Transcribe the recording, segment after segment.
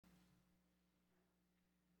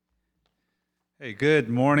Hey, good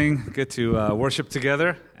morning. Good to worship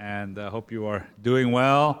together, and hope you are doing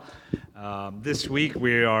well. This week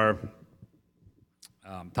we are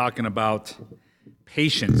talking about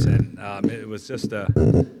patience, and it was just a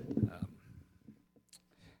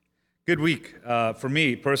good week for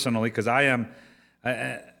me personally because I am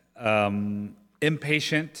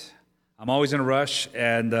impatient. I'm always in a rush,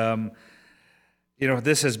 and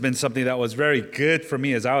this has been something that was very good for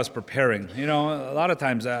me as I was preparing. A lot of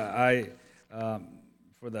times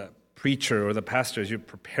for the preacher or the pastors, you're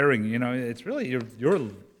preparing. It's really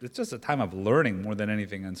it's just a time of learning more than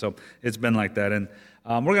anything, and so it's been like that. And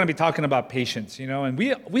we're going to be talking about patience. And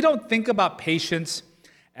we don't think about patience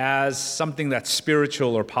as something that's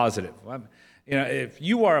spiritual or positive. If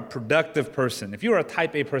you are a productive person, if you are a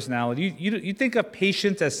type A personality, you think of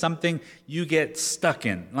patience as something you get stuck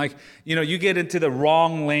in. Like, you get into the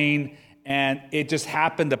wrong lane and it just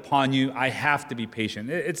happened upon you. I have to be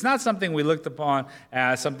patient. It's not something we looked upon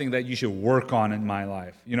as something that you should work on in my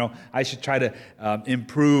life. I should try to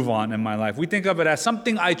improve on in my life. We think of it as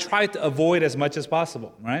something I try to avoid as much as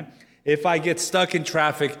possible, right? If I get stuck in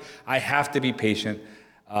traffic, I have to be patient.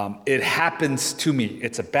 It happens to me.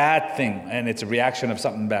 It's a bad thing, and it's a reaction of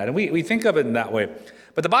something bad. And we think of it in that way.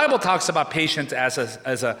 But the Bible talks about patience as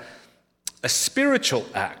a spiritual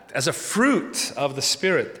act, as a fruit of the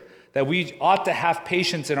Spirit, that we ought to have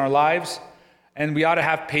patience in our lives, and we ought to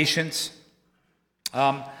have patience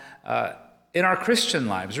in our Christian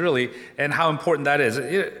lives, really, and how important that is.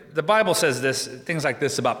 The Bible says things like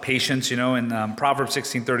this about patience, in Proverbs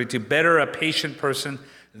 16:32, better a patient person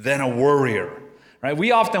than a worrier. Right?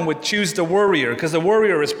 We often would choose the worrier because the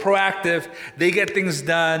worrier is proactive. They get things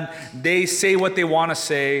done. They say what they want to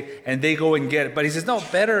say, and they go and get it. But he says, no,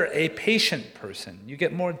 better a patient person. You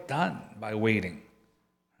get more done by waiting.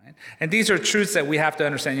 Right? And these are truths that we have to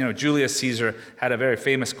understand. Julius Caesar had a very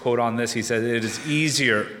famous quote on this. He said, it is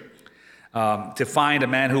easier to find a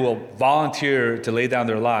man who will volunteer to lay down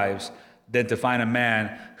their lives than to find a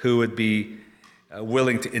man who would be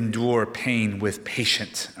willing to endure pain with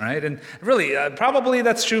patience, right? And really, probably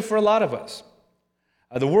that's true for a lot of us.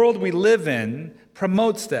 The world we live in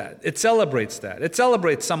promotes that. It celebrates that. It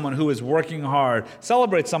celebrates someone who is working hard,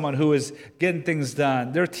 celebrates someone who is getting things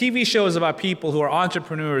done. There are TV shows about people who are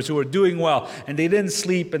entrepreneurs, who are doing well, and they didn't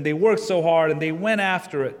sleep, and they worked so hard, and they went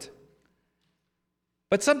after it.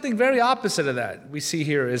 But something very opposite of that we see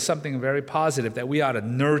here is something very positive that we ought to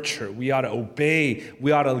nurture, we ought to obey,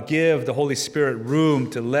 we ought to give the Holy Spirit room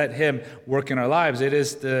to let Him work in our lives. It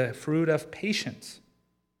is the fruit of patience.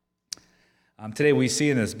 Today we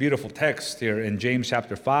see in this beautiful text here in James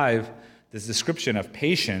chapter 5, this description of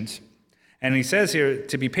patience. And he says here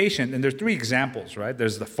to be patient, and there's three examples, right?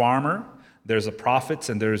 There's the farmer, there's the prophets,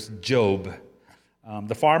 and there's Job.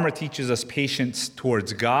 The farmer teaches us patience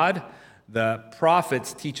towards God. The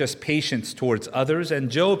prophets teach us patience towards others,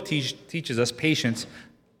 and Job teaches us patience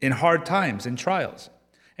in hard times, in trials.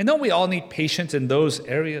 And don't we all need patience in those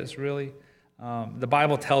areas, really? The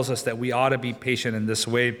Bible tells us that we ought to be patient in this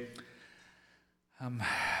way.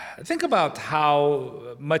 Think about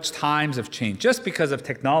how much times have changed. Just because of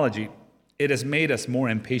technology, it has made us more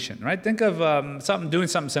impatient, right? Think of doing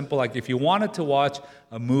something simple, like if you wanted to watch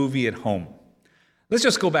a movie at home. Let's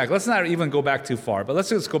just go back. Let's not even go back too far, but let's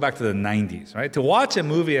just go back to the 90s, right? To watch a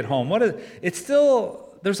movie at home,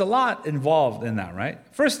 there's a lot involved in that, right?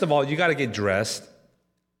 First of all, you got to get dressed,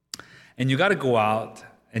 and you got to go out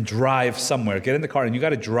and drive somewhere. Get in the car, and you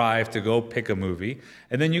got to drive to go pick a movie.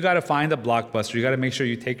 And then you got to find a Blockbuster. You got to make sure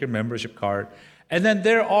you take your membership card. And then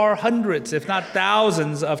there are hundreds, if not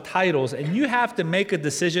thousands, of titles, and you have to make a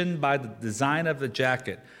decision by the design of the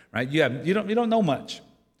jacket, right? You don't know much.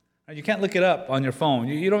 You can't look it up on your phone.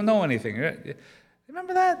 You don't know anything.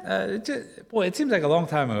 Remember that? It seems like a long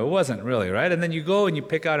time ago. It wasn't really, right? And then you go and you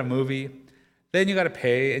pick out a movie. Then you got to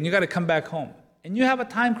pay, and you got to come back home. And you have a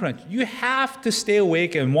time crunch. You have to stay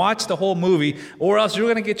awake and watch the whole movie, or else you're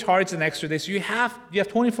going to get charged an extra day. So you have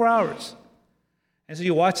 24 hours. And so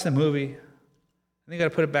you watch the movie, and then you got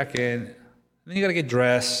to put it back in. And then you got to get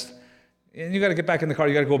dressed. And you got to get back in the car,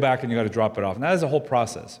 you got to go back, and you got to drop it off. And that is a whole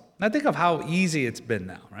process. Now think of how easy it's been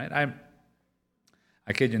now, right?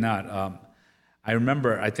 I kid you not. I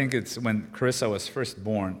remember, I think it's when Carissa was first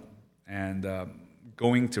born, and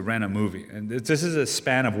going to rent a movie. And this is a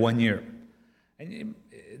span of 1 year. And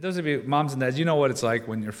those of you, moms and dads, you know what it's like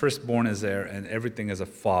when your firstborn is there and everything is a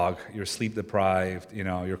fog. You're sleep deprived,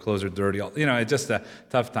 your clothes are dirty. It's just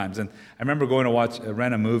tough times. And I remember going to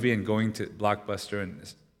rent a movie and going to Blockbuster,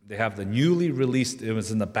 and they have the newly released, it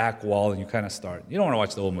was in the back wall, and you kind of start. You don't want to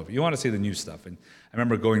watch the old movie. You want to see the new stuff. And I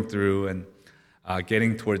remember going through and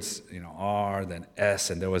getting towards, R, then S,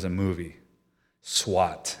 and there was a movie.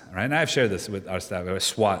 SWAT, right? And I've shared this with our staff. It was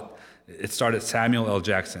SWAT. It started Samuel L.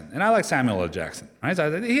 Jackson. And I like Samuel L. Jackson, right?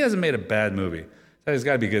 So he hasn't made a bad movie. So it's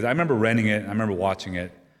got to be good. I remember renting it. I remember watching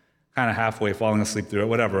it, kind of halfway, falling asleep through it,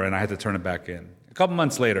 whatever, and I had to turn it back in. A couple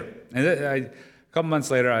months later, I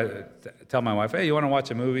tell my wife, hey, you want to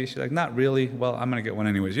watch a movie? She's like, not really. Well, I'm going to get one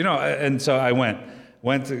anyways. And so I went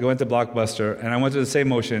to Blockbuster, and I went to the same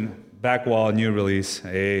motion, back wall, new release,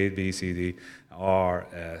 A, B, C, D, R,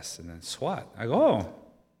 S, and then SWAT. I go, oh,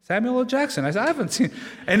 Samuel L. Jackson. I said, I haven't seen.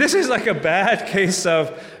 And this is like a bad case of,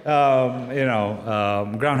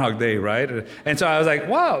 Groundhog Day, right? And so I was like,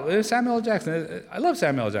 wow, it's Samuel L. Jackson. I love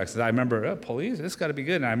Samuel L. Jackson. I remember, Police, this got to be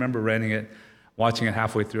good. And I remember renting it, watching it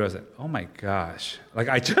halfway through. I was like, oh my gosh. Like,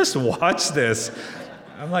 I just watched this.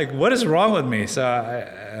 I'm like, what is wrong with me? So,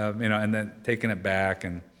 and then taking it back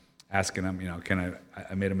and asking them,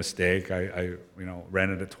 I made a mistake. I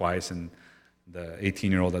rented it twice, and the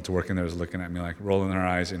 18-year-old that's working there is looking at me like rolling her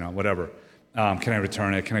eyes, whatever. Can I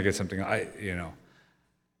return it? Can I get something?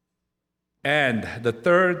 And the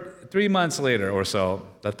 3 months later or so,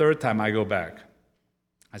 the third time I go back,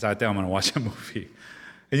 I said, I think I'm going to watch a movie.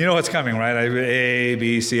 And you know what's coming, right? I A,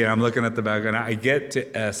 B, C, and I'm looking at the back, and I get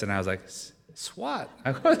to S, and I was like, SWAT.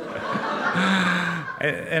 And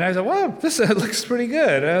I said, wow, this looks pretty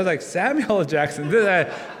good. And I was like, Samuel L. Jackson,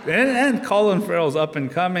 and Colin Farrell's up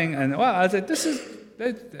and coming. And wow, I was like,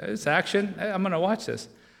 it's action. I'm going to watch this.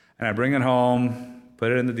 And I bring it home,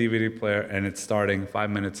 put it in the DVD player, and it's starting 5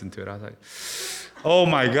 minutes into it. I was like, oh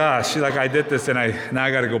my gosh, like I did this, and now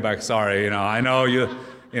I got to go back. Sorry, I know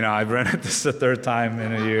I've rented this the third time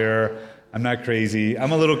in a year. I'm not crazy.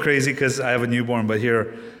 I'm a little crazy because I have a newborn, but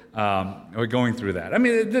here, we're going through that. I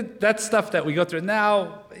mean, that's stuff that we go through.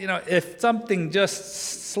 Now, if something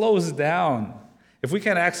just slows down, if we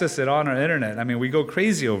can't access it on our internet, I mean, we go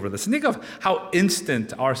crazy over this. And think of how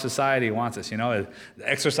instant our society wants us, the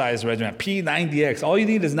exercise regimen, P90X. All you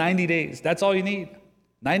need is 90 days. That's all you need.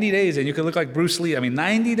 90 days, and you can look like Bruce Lee. I mean,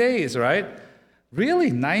 90 days, right?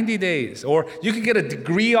 Really? 90 days. Or you could get a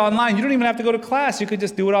degree online. You don't even have to go to class. You could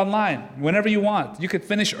just do it online whenever you want. You could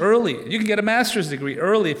finish early. You can get a master's degree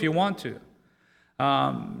early if you want to.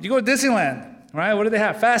 You go to Disneyland, right? What do they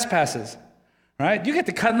have? Fast passes, right? You get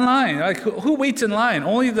to cut in line. Like, who waits in line?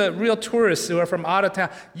 Only the real tourists who are from out of town.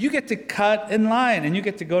 You get to cut in line, and you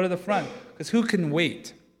get to go to the front, because who can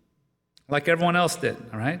wait? Like everyone else did,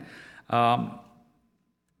 all right?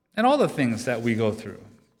 And all the things that we go through.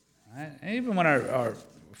 Right? And even when our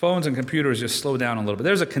phones and computers just slow down a little bit.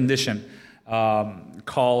 There's a condition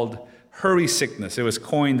called hurry sickness. It was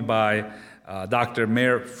coined by Dr.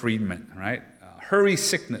 Mayer Friedman, right? Hurry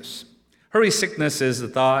sickness. Hurry sickness is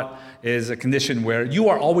a condition where you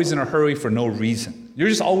are always in a hurry for no reason. You're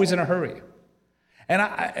just always in a hurry. And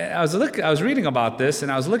I was reading about this, and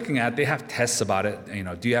I was looking at, they have tests about it.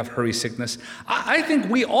 Do you have hurry sickness? I think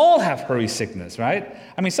we all have hurry sickness, right?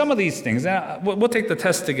 I mean, some of these things, we'll take the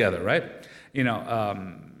test together, right? You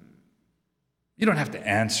don't have to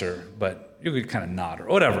answer, but you could kind of nod or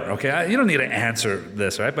whatever, okay? You don't need to answer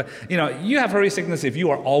this, right? But, you have hurry sickness if you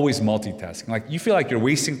are always multitasking. Like, you feel like you're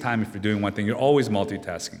wasting time if you're doing one thing. You're always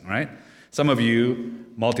multitasking, right? Some of you,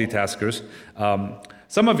 multitaskers,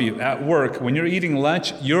 some of you at work, when you're eating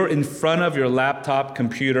lunch, you're in front of your laptop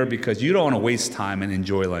computer because you don't want to waste time and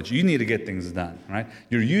enjoy lunch. You need to get things done, right?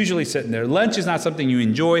 You're usually sitting there. Lunch is not something you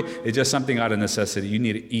enjoy. It's just something out of necessity. You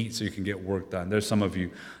need to eat so you can get work done. There's some of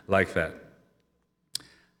you like that.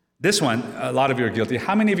 This one, a lot of you are guilty.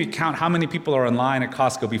 How many of you count how many people are in line at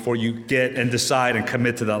Costco before you get and decide and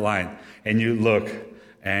commit to that line? And you look,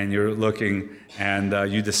 and you're looking, and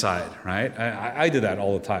you decide, right? I do that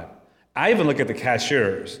all the time. I even look at the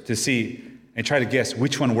cashiers to see and try to guess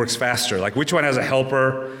which one works faster. Like, which one has a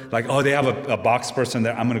helper? Like, oh, they have a box person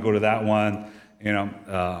there. I'm going to go to that one.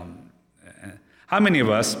 How many of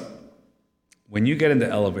us, when you get in the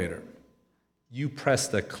elevator, you press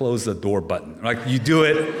the close the door button? Like, you do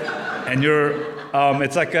it, and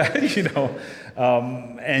it's like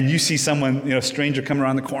and you see someone, stranger coming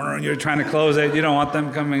around the corner, and you're trying to close it. You don't want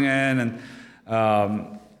them coming in, and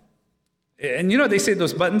they say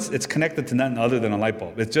those buttons, it's connected to nothing other than a light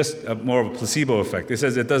bulb. It's just more of a placebo effect. It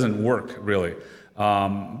says it doesn't work, really.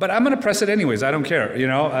 But I'm going to press it anyways. I don't care.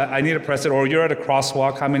 I need to press it. Or you're at a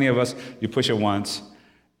crosswalk. How many of us, you push it once,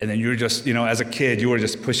 and then you're just, as a kid, you were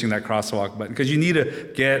just pushing that crosswalk button because you need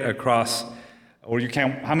to get across, or you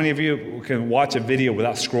can't. How many of you can watch a video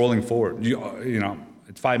without scrolling forward?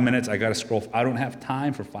 It's 5 minutes. I got to scroll. I don't have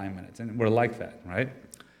time for 5 minutes. And we're like that, right?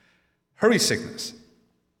 Hurry sickness.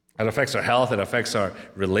 It affects our health. It affects our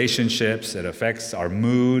relationships. It affects our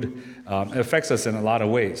mood. It affects us in a lot of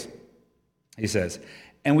ways. He says,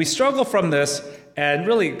 And we struggle from this, and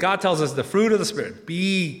really God tells us the fruit of the Spirit,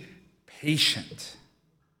 be patient.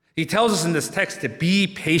 He tells us in this text to be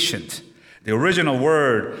patient. The original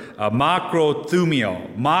word,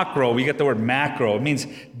 makrothumio. Makro, we get the word macro. It means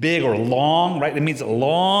big or long, right? It means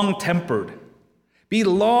long-tempered. Be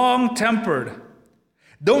long-tempered.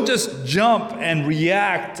 Don't just jump and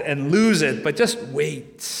react and lose it, but just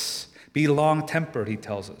wait. Be long-tempered, he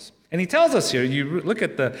tells us. And he tells us here, you look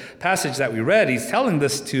at the passage that we read, he's telling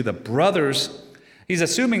this to the brothers. He's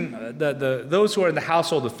assuming those who are in the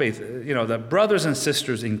household of faith, the brothers and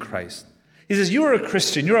sisters in Christ. He says, you are a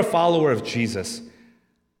Christian, you're a follower of Jesus.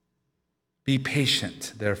 Be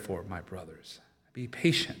patient, therefore, my brothers. Be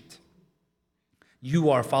patient. You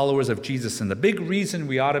are followers of Jesus, and the big reason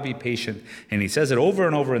we ought to be patient, and he says it over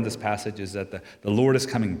and over in this passage, is that the Lord is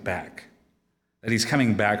coming back, that he's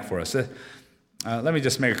coming back for us. Let me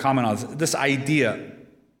just make a comment on this idea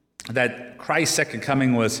that Christ's second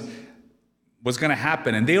coming was going to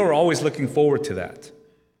happen, and they were always looking forward to that.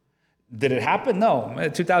 Did it happen? No.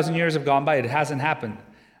 2,000 years have gone by. It hasn't happened.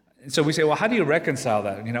 And so we say, well, how do you reconcile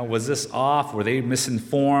that? Was this off? Were they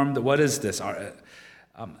misinformed? What is this?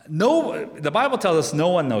 No. The Bible tells us no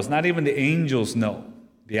one knows. Not even the angels know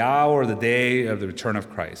the hour or the day of the return of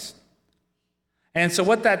Christ. And so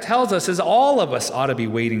what that tells us is all of us ought to be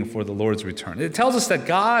waiting for the Lord's return. It tells us that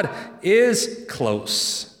God is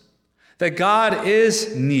close, that God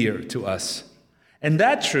is near to us. And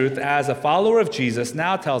that truth, as a follower of Jesus,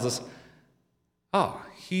 now tells us,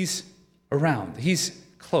 he's around. He's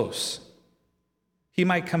close. He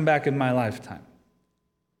might come back in my lifetime.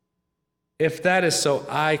 If that is so,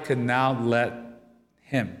 I can now let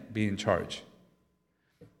him be in charge.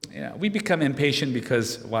 We become impatient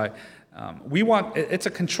because, why? It's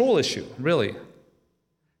a control issue, really.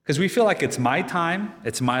 Because we feel like it's my time,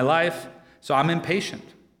 it's my life, so I'm impatient.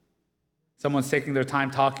 Someone's taking their time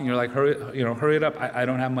talking, you're like, hurry it up, I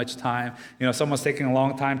don't have much time. Someone's taking a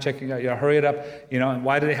long time checking out, hurry it up. And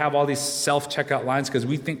why do they have all these self-checkout lines? Because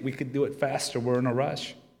we think we could do it faster, we're in a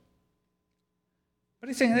rush. But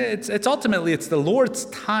he's saying it's ultimately the Lord's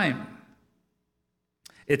time.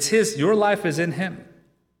 It's your life is in him.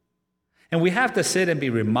 And we have to sit and be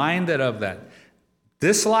reminded of that.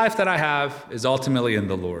 This life that I have is ultimately in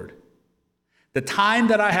the Lord. The time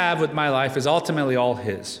that I have with my life is ultimately all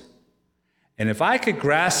his. And if I could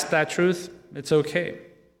grasp that truth, it's okay.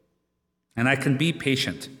 And I can be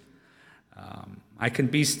patient. I can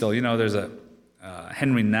be still. There's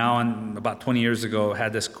Henry Nouwen, about 20 years ago,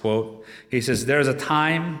 had this quote. He says, there's a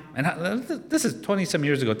time, and this is 20-some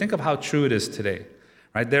years ago. Think of how true it is today.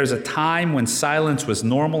 Right? There's a time when silence was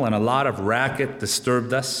normal and a lot of racket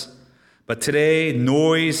disturbed us. But today,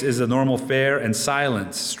 noise is the normal fare, and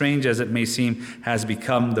silence, strange as it may seem, has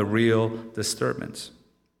become the real disturbance.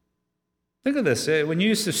 Think of this. When you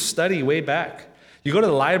used to study way back, you go to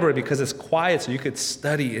the library because it's quiet so you could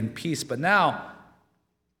study in peace. But now,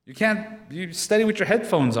 you study with your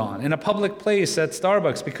headphones on in a public place at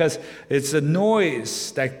Starbucks because it's the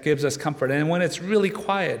noise that gives us comfort. And when it's really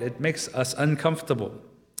quiet, it makes us uncomfortable.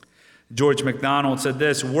 George MacDonald said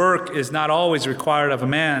this, work is not always required of a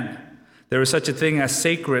man. There is such a thing as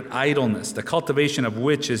sacred idleness, the cultivation of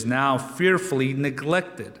which is now fearfully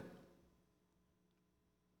neglected.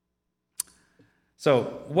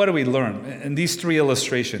 So what do we learn in these three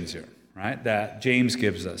illustrations here, right, that James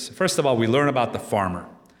gives us? First of all, we learn about the farmer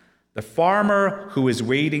who is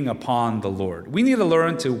waiting upon the Lord. We need to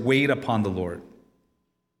learn to wait upon the Lord.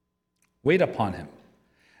 Wait upon him.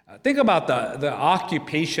 Think about the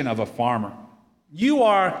occupation of a farmer. You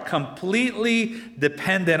are completely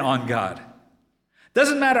dependent on God.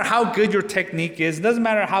 Doesn't matter how good your technique is, doesn't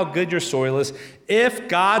matter how good your soil is. If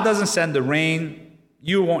God doesn't send the rain,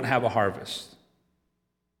 you won't have a harvest.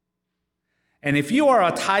 And if you are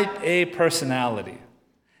a type A personality,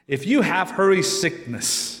 if you have hurry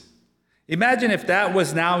sickness, imagine if that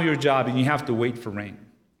was now your job and you have to wait for rain.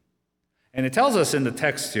 And it tells us in the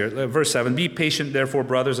text here, verse 7, be patient, therefore,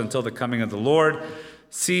 brothers, until the coming of the Lord.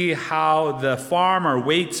 See how the farmer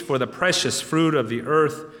waits for the precious fruit of the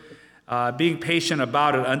earth, being patient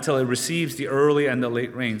about it until it receives the early and the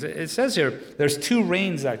late rains. It says here, there's two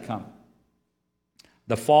rains that come.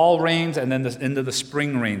 The fall rains and then into the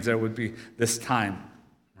spring rains. There would be this time,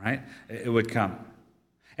 right? It would come.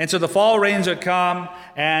 And so the fall rains would come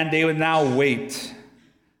and they would now wait.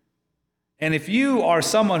 And if you are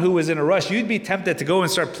someone who is in a rush, you'd be tempted to go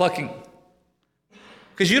and start plucking.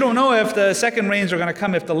 Because you don't know if the second rains are going to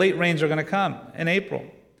come, if the late rains are going to come in April.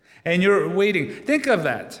 And you're waiting. Think of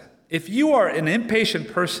that. If you are an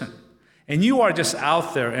impatient person and you are just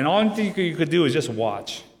out there and all you could do is just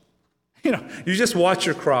watch. You just watch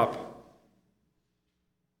your crop.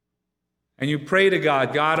 and you pray to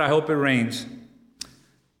God, God, I hope it rains,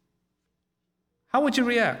 how would you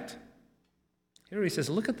react? Here he says,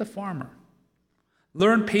 look at the farmer.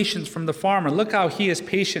 Learn patience from the farmer. Look how he is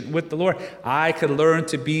patient with the Lord. I could learn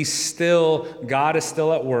to be still. God is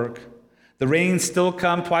still at work. The rains still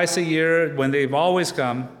come twice a year when they've always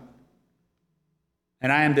come. And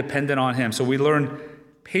I am dependent on him. So we learn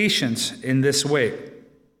patience in this way.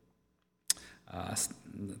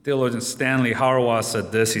 Theologian Stanley Hauerwas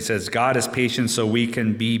said this. He says, God is patient so we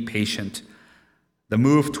can be patient. The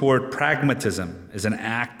move toward pragmatism is an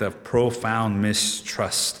act of profound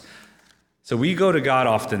mistrust. So we go to God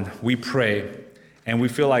often, we pray, and we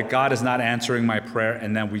feel like God is not answering my prayer,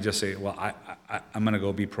 and then we just say, well, I'm going to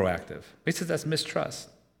go be proactive. He says that's mistrust.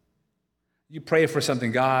 You pray for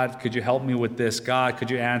something, God, could you help me with this? God, could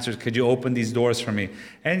you answer? Could you open these doors for me?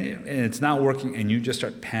 And it's not working, and you just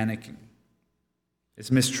start panicking.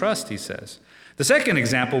 It's mistrust, he says. The second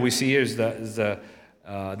example we see here is the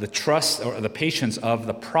trust or the patience of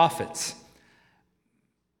the prophets.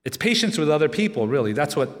 It's patience with other people, really.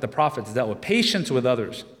 That's what the prophets dealt with, patience with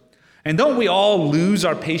others. And don't we all lose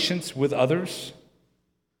our patience with others?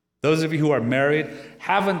 Those of you who are married,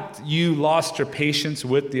 haven't you lost your patience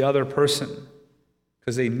with the other person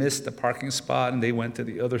because they missed the parking spot and they went to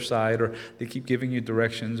the other side, or they keep giving you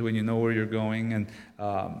directions when you know where you're going, and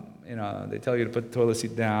they tell you to put the toilet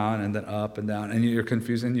seat down and then up and down, and you're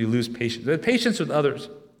confused and you lose patience. Patience with others.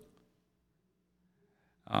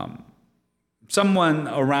 Someone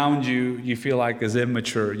around you, you feel like is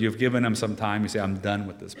immature. You've given them some time. You say, I'm done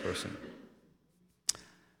with this person.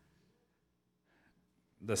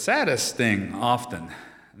 The saddest thing often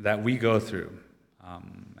that we go through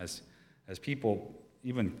as people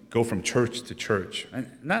even go from church to church, and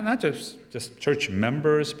not just church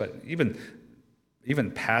members, but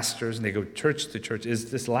even pastors, and they go church to church, is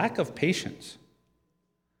this lack of patience.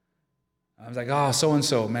 I was like, oh,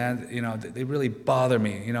 so-and-so, man, they really bother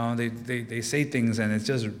me. They say things and it's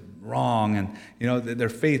just wrong. And, their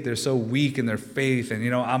faith, they're so weak in their faith. And,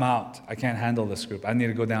 I'm out. I can't handle this group. I need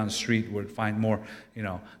to go down the street where to find more,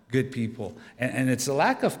 good people. And it's a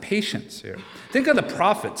lack of patience here. Think of the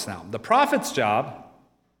prophets now. The prophets' job,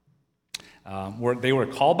 they were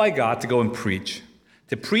called by God to go and preach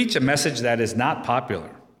a message that is not popular.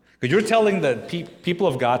 Because you're telling the people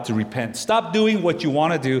of God to repent. Stop doing what you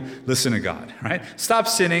want to do. Listen to God, right? Stop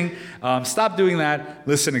sinning. Stop doing that.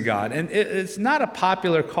 Listen to God. And it's not a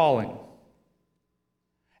popular calling.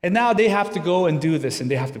 And now they have to go and do this,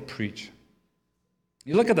 and they have to preach.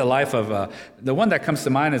 You look at the life of, the one that comes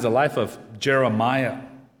to mind is the life of Jeremiah.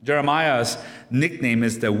 Jeremiah's nickname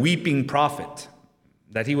is the weeping prophet,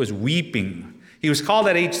 that he was weeping. He was called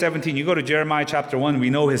at age 17. You go to Jeremiah chapter 1,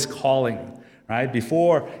 we know his calling. Right?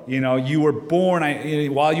 Before, you were born,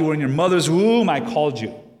 while you were in your mother's womb, I called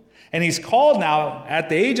you. And he's called now at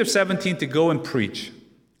the age of 17 to go and preach.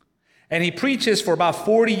 And he preaches for about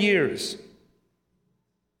 40 years.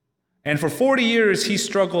 And for 40 years, he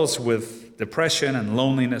struggles with depression and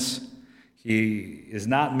loneliness. He is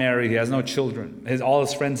not married. He has no children. All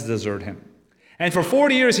his friends desert him. And for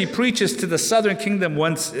 40 years, he preaches to the southern kingdom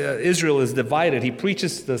once Israel is divided. He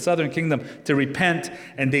preaches to the southern kingdom to repent,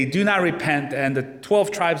 and they do not repent, and the 12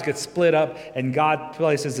 tribes get split up, and God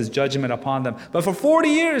places his judgment upon them. But for 40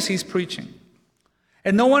 years, he's preaching,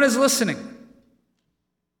 and no one is listening.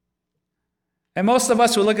 And most of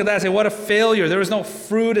us would look at that and say, what a failure. There was no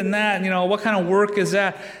fruit in that. What kind of work is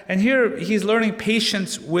that? And here, he's learning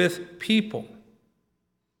patience with people.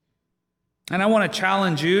 And I want to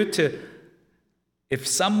challenge you to, if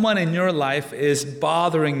someone in your life is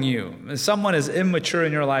bothering you, if someone is immature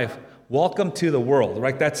in your life, welcome to the world,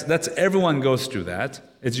 right? That's everyone goes through that.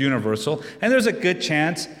 It's universal. And there's a good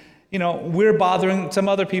chance, we're bothering some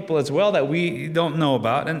other people as well that we don't know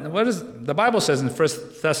about. And what does the Bible says in 1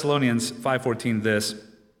 Thessalonians 5:14 this,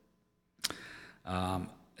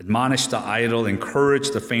 admonish the idle,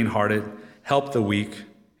 encourage the faint-hearted, help the weak,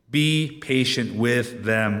 be patient with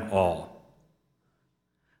them all.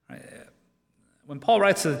 When Paul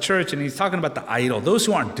writes to the church and he's talking about the idle, those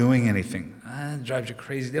who aren't doing anything, it drives you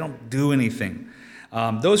crazy. They don't do anything.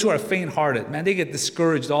 Those who are faint-hearted, man, they get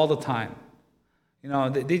discouraged all the time.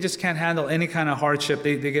 They just can't handle any kind of hardship.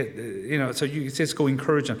 They get, so you just go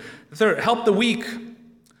encourage them. Third, help the weak.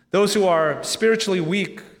 Those who are spiritually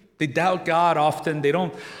weak, they doubt God often. They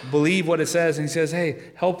don't believe what it says. And he says,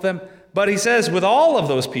 hey, help them. But he says, with all of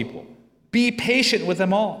those people, be patient with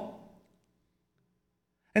them all.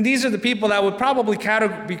 And these are the people that would probably be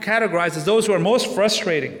categorized as those who are most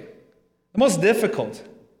frustrating, the most difficult.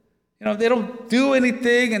 They don't do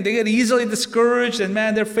anything and they get easily discouraged, and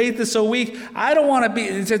man, their faith is so weak. I don't want to be,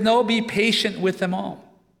 he says, no, be patient with them all.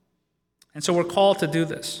 And so we're called to do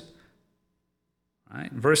this.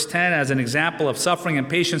 Right? Verse 10, as an example of suffering and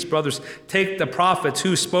patience, brothers, take the prophets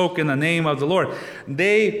who spoke in the name of the Lord.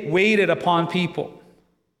 They waited upon people.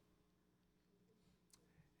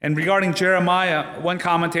 And regarding Jeremiah, one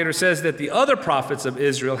commentator says that the other prophets of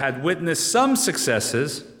Israel had witnessed some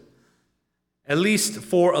successes, at least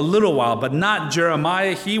for a little while, but not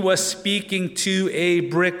Jeremiah. He was speaking to a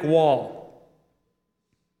brick wall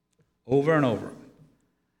over and over.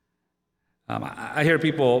 I hear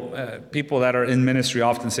people that are in ministry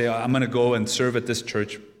often say, I'm going to go and serve at this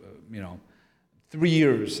church, 3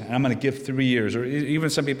 years, and I'm going to give 3 years. Or even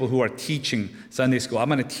some people who are teaching Sunday school, I'm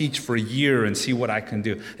going to teach for a year and see what I can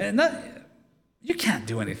do. And you can't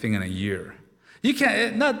do anything in a year. You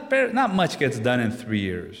can't. Not much gets done in 3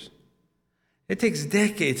 years. It takes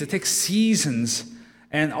decades. It takes seasons.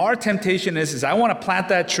 And our temptation is I want to plant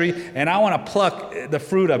that tree and I want to pluck the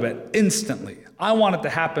fruit of it instantly. I want it to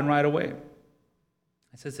happen right away.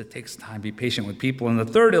 It says it takes time. Be patient with people. And the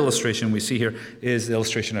third illustration we see here is the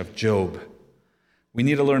illustration of Job. We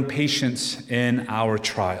need to learn patience in our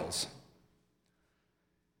trials.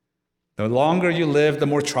 The longer you live, the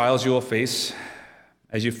more trials you will face.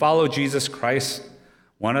 As you follow Jesus Christ,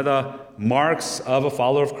 one of the marks of a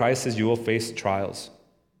follower of Christ is you will face trials.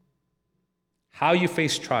 How you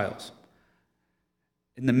face trials.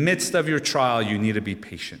 In the midst of your trial, you need to be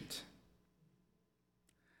patient.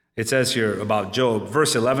 It says here about Job,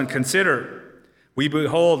 verse 11, consider, we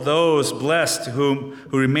behold those blessed who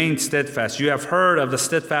remain steadfast. You have heard of the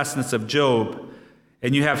steadfastness of Job,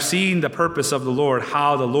 and you have seen the purpose of the Lord,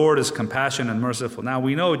 how the Lord is compassionate and merciful. Now,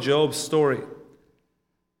 we know Job's story.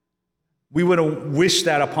 We wouldn't wish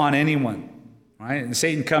that upon anyone, right? And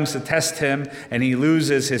Satan comes to test him, and he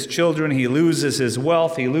loses his children, he loses his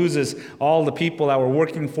wealth, he loses all the people that were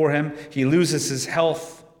working for him, he loses his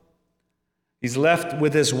health. He's left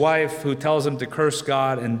with his wife who tells him to curse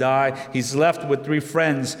God and die. He's left with 3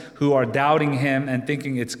 friends who are doubting him and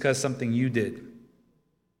thinking it's because something you did.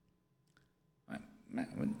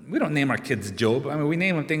 We don't name our kids Job. I mean, we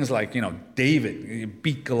name them things like, David. You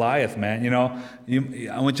beat Goliath, man.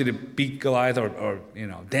 I want you to beat Goliath or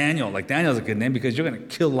Daniel. Like, Daniel's a good name because you're going to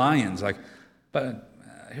kill lions. But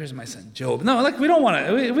here's my son, Job. No, we don't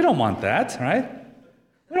want that, right?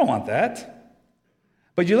 We don't want that.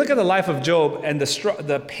 But you look at the life of Job and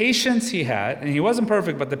the patience he had, and he wasn't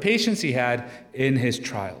perfect, but the patience he had in his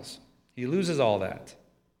trials. He loses all that.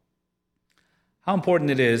 How important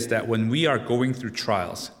it is that when we are going through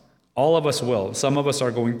trials, all of us will, some of us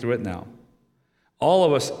are going through it now, all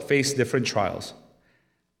of us face different trials,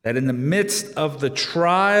 that in the midst of the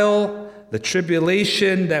trial, the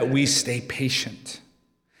tribulation, that we stay patient,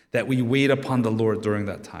 that we wait upon the Lord during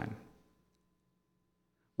that time.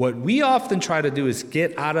 What we often try to do is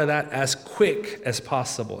get out of that as quick as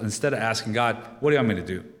possible instead of asking God, what do you want me to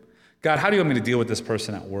do? God, how do you want me to deal with this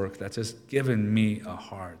person at work that's just giving me a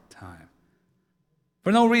hard time?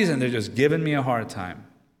 For no reason, they're just giving me a hard time.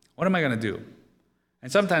 What am I going to do?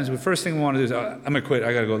 And sometimes the first thing we want to do is, I'm going to quit,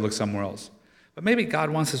 I got to go look somewhere else. But maybe God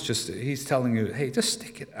wants us he's telling you, hey, just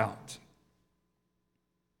stick it out.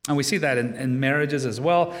 And we see that in marriages as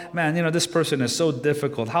well. Man, this person is so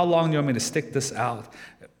difficult. How long do you want me to stick this out?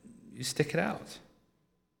 You stick it out.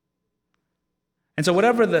 And so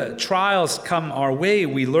whatever the trials come our way,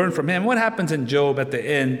 we learn from him. What happens in Job at the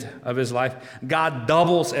end of his life? God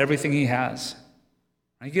doubles everything he has.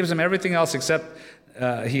 He gives him everything else except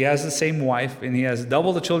he has the same wife, and he has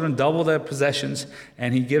double the children, double the possessions,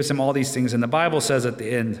 and he gives him all these things. And the Bible says at the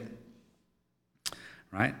end,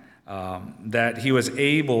 right, that he was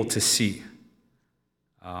able to see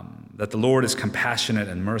that the Lord is compassionate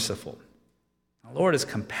and merciful. The Lord is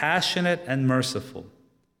compassionate and merciful.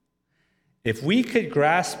 If we could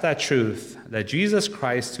grasp that truth, that Jesus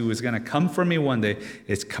Christ, who is going to come for me one day,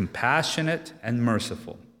 is compassionate and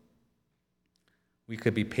merciful, we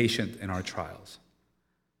could be patient in our trials.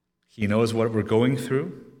 He knows what we're going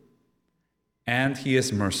through, and he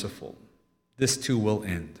is merciful. This too will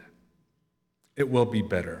end. It will be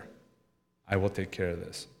better. I will take care of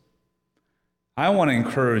this. I want to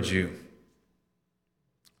encourage you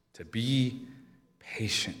to be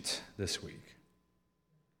patient this week.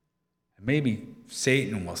 And maybe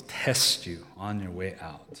Satan will test you on your way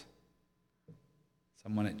out.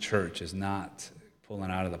 Someone at church is not pulling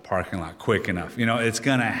out of the parking lot quick enough. It's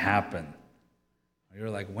going to happen. You're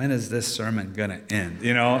like, when is this sermon going to end?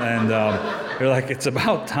 And you're like, it's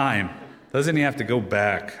about time. Doesn't he have to go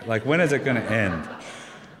back? Like, when is it going to end?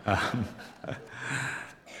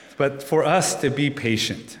 But for us to be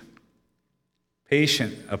patient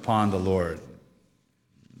upon the Lord.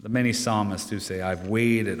 The many psalmists do say, I've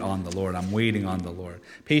waited on the Lord. I'm waiting on the Lord.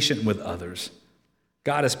 Patient with others.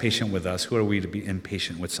 God is patient with us. Who are we to be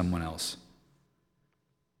impatient with someone else?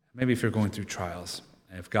 Maybe if you're going through trials,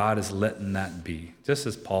 and if God is letting that be, just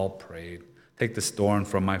as Paul prayed, take this thorn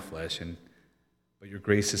from my flesh, but your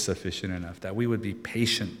grace is sufficient enough, that we would be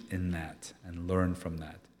patient in that and learn from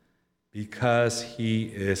that. Because he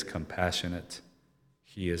is compassionate,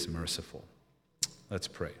 he is merciful. Let's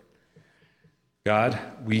pray. God,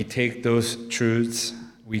 we take those truths,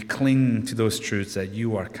 we cling to those truths that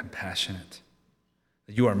you are compassionate,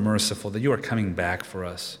 that you are merciful, that you are coming back for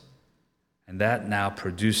us. And that now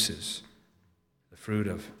produces the fruit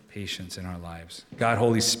of patience in our lives. God,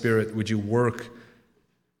 Holy Spirit, would you work,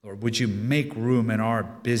 Lord, would you make room in our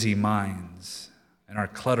busy minds and our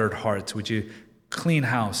cluttered hearts? Would you clean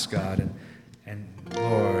house, God, and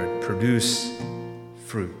Lord, produce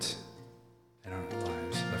fruit in our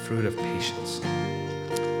lives, the fruit of patience.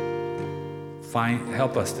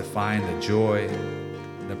 Help us to find the joy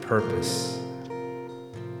and the purpose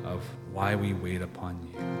of why we wait upon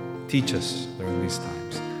you. Teach us during these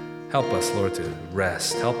times. Help us, Lord, to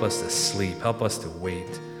rest. Help us to sleep. Help us to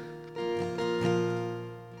wait.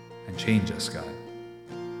 And change us, God.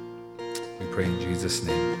 We pray in Jesus'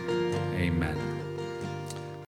 name. Amen.